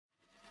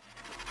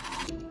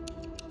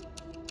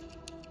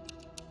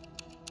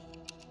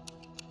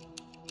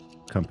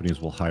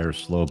companies will hire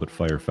slow but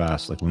fire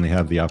fast. Like when they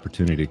have the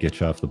opportunity to get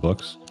you off the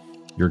books,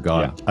 you're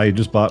gone. Yeah. I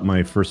just bought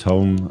my first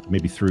home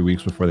maybe 3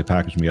 weeks before they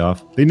packaged me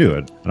off. They knew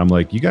it. And I'm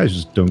like, you guys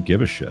just don't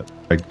give a shit.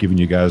 I've given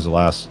you guys the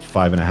last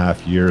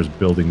 5.5 years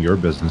building your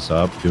business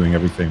up, doing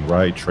everything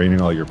right, training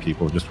all your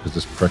people. Just because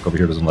this prick over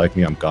here doesn't like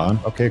me, I'm gone.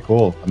 Okay,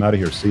 cool. I'm out of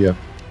here. See ya.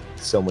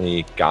 So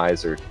many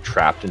guys are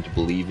trapped into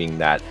believing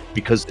that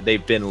because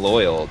they've been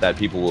loyal, that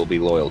people will be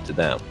loyal to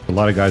them. A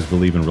lot of guys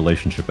believe in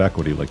relationship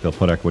equity. Like they'll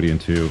put equity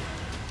into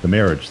the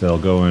marriage. They'll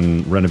go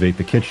and renovate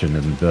the kitchen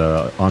and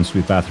the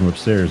ensuite bathroom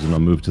upstairs, and they'll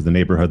move to the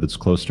neighborhood that's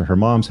close to her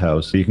mom's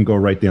house. So you can go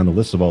right down the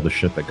list of all the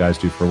shit that guys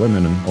do for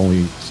women, and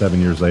only 7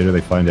 years later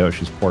they find out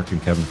she's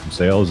porking Kevin from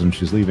sales and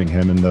she's leaving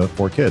him and the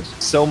 4 kids.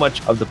 So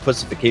much of the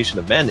pussification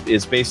of men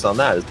is based on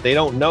that. They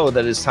don't know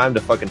that it's time to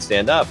fucking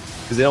stand up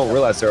because they don't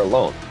realize they're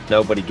alone.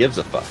 Nobody gives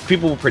a fuck.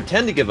 People will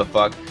pretend to give a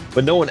fuck,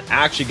 but no one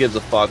actually gives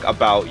a fuck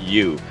about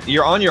you.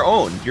 You're on your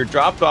own. You're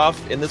dropped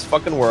off in this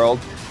fucking world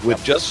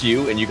with just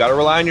you, and you got to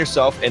rely on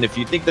yourself. And if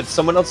you think that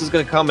someone else is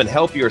going to come and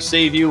help you or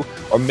save you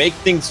or make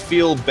things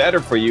feel better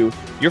for you,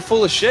 you're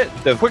full of shit.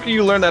 The quicker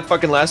you learn that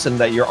fucking lesson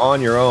that you're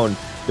on your own,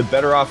 the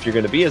better off you're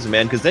going to be as a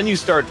man, because then you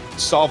start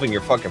solving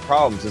your fucking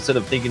problems instead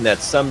of thinking that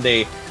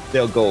someday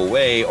they'll go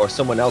away or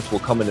someone else will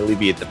come and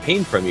alleviate the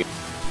pain from you.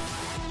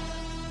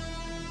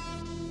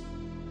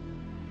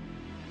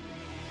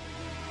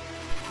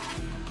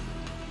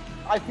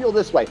 I feel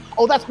this way.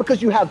 Oh, that's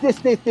because you have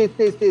this.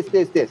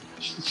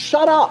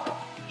 Shut up.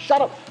 Shut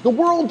up. The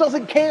world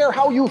doesn't care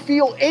how you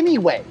feel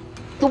anyway.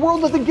 The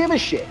world doesn't give a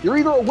shit. You're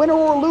either a winner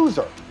or a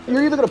loser.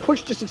 You're either going to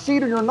push to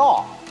succeed or you're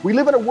not. We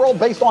live in a world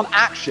based on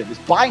action. It's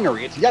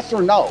binary. It's yes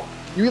or no.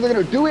 You're either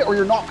going to do it or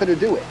you're not going to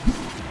do it.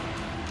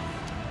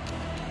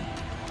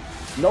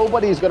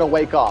 Nobody's going to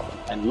wake up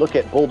and look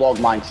at Bulldog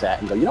mindset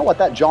and go, you know what,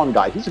 that John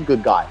guy, he's a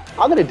good guy.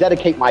 I'm going to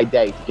dedicate my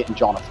day to getting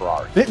John a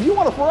Ferrari. If you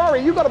want a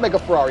Ferrari, you got to make a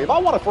Ferrari. If I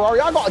want a Ferrari,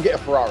 I got to get a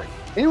Ferrari.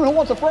 Anyone who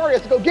wants a Ferrari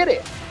has to go get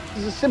it.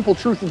 This is a simple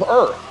truth of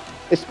earth,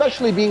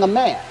 especially being a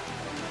man.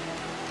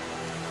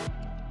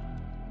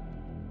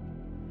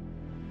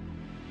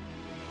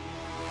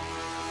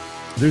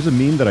 There's a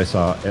meme that I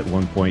saw at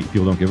one point,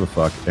 people don't give a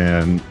fuck,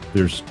 and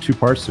there's 2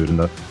 parts to it. And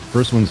the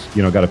first one's,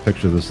 got a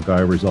picture of this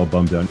guy where he's all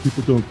bummed out.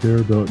 People don't care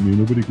about me,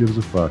 nobody gives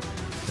a fuck.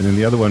 And then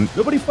the other one,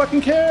 nobody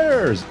fucking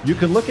cares. You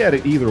can look at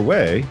it either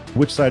way.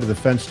 Which side of the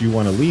fence do you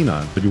want to lean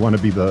on? Do you want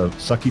to be the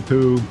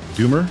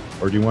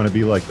𝘁𝗵𝗲𝘀𝗲, or do you want to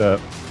be like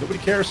the, nobody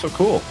cares, so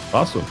cool,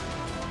 awesome?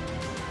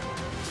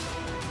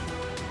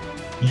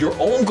 Your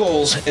own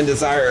goals and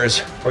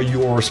desires are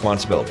your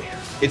responsibility.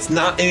 It's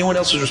not anyone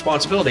else's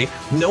responsibility.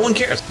 No one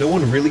cares. No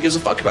one really gives a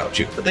fuck about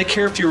you. But they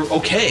care if you're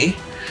okay.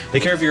 They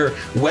care if you're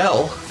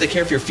well. They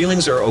care if your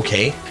feelings are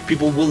okay.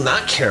 People will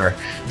not care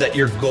that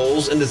your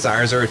goals and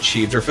desires are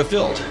achieved or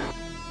fulfilled.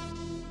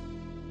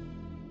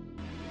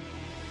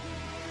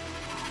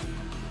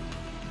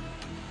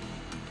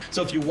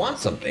 So if you want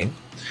something,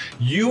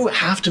 you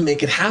have to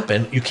make it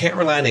happen. You can't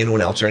rely on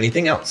anyone else or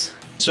anything else.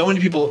 So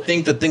many people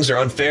think that things are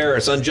unfair,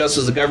 it's unjust,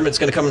 as the government's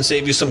going to come and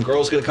save you, some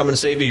girl's going to come and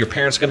save you, your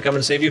parents are going to come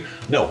and save you.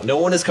 No, no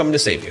one is coming to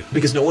save you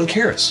because no one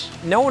cares.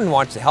 No one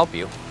wants to help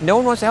you. No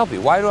one wants to help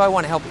you. Why do I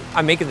want to help you?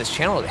 I'm making this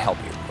channel to help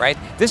you, right?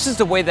 This is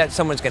the way that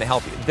someone's going to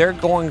help you. They're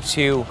going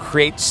to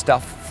create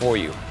stuff for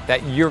you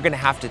that you're going to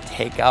have to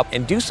take up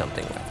and do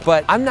something with.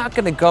 But I'm not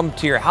going to come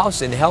to your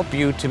house and help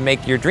you to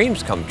make your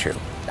dreams come true.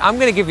 I'm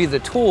going to give you the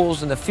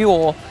tools and the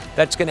fuel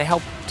that's going to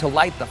help to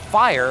light the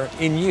fire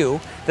in you,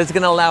 that's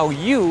going to allow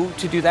you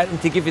to do that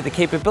and to give you the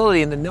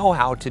capability and the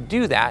know-how to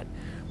do that.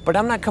 But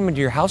I'm not coming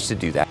to your house to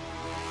do that.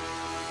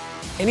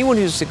 Anyone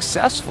who's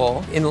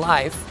successful in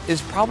life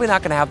is probably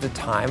not going to have the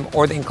time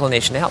or the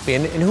inclination to help you.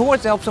 And who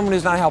wants to help someone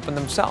who's not helping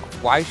themselves?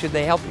 Why should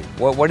they help you?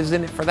 What is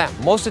in it for them?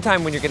 Most of the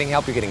time when you're getting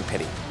help, you're getting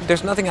pity.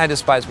 There's nothing I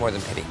despise more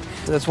than pity.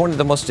 That's one of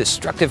the most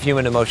destructive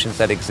human emotions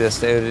that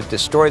exist. It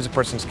destroys a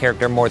person's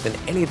character more than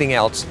anything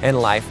else in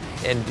life,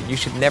 and you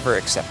should never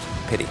accept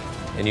pity,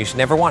 and you should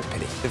never want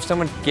pity. If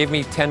someone gave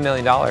me $10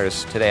 million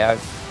today,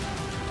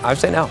 I would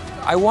say no.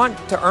 I want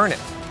to earn it.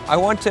 I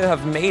want to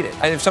have made it.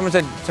 And if someone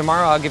said,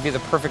 tomorrow I'll give you the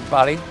perfect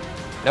body,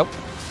 nope,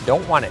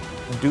 don't want it,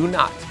 do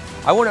not.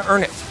 I want to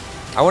earn it.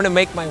 I want to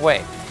make my way.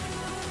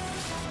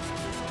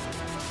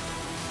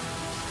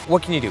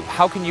 What can you do?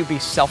 How can you be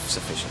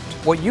self-sufficient?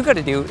 What you got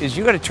to do is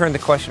you got to turn the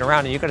question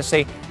around and you got to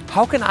say,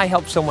 how can I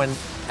help someone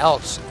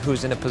else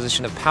who's in a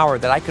position of power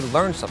that I can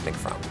learn something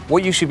from?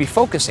 What you should be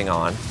focusing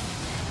on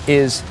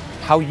is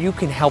how you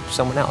can help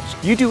someone else.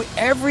 You do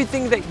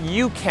everything that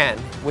you can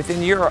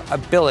within your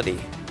ability,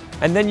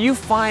 and then you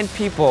find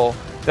people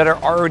that are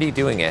already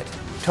doing it.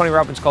 Tony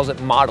Robbins calls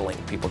it modeling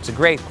people. It's a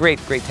great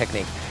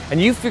technique.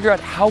 And you figure out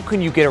how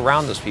can you get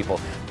around those people.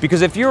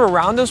 Because if you're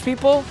around those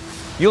people,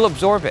 you'll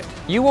absorb it.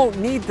 You won't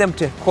need them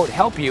to, quote,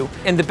 help you.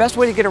 And the best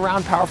way to get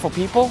around powerful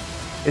people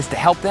is to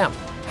help them.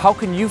 How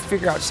can you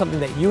figure out something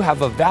that you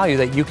have of value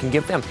that you can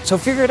give them? So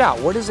figure it out.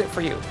 What is it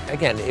for you?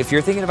 Again, if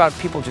you're thinking about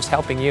people just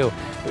helping you,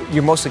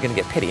 you're mostly going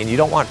to get pity, and you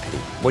don't want pity.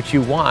 What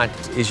you want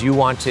is you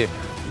want to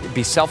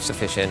be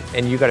self-sufficient,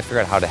 and you got to figure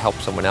out how to help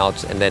someone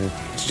else, and then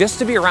just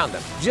to be around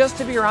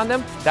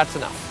them, that's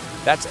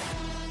enough. That's it.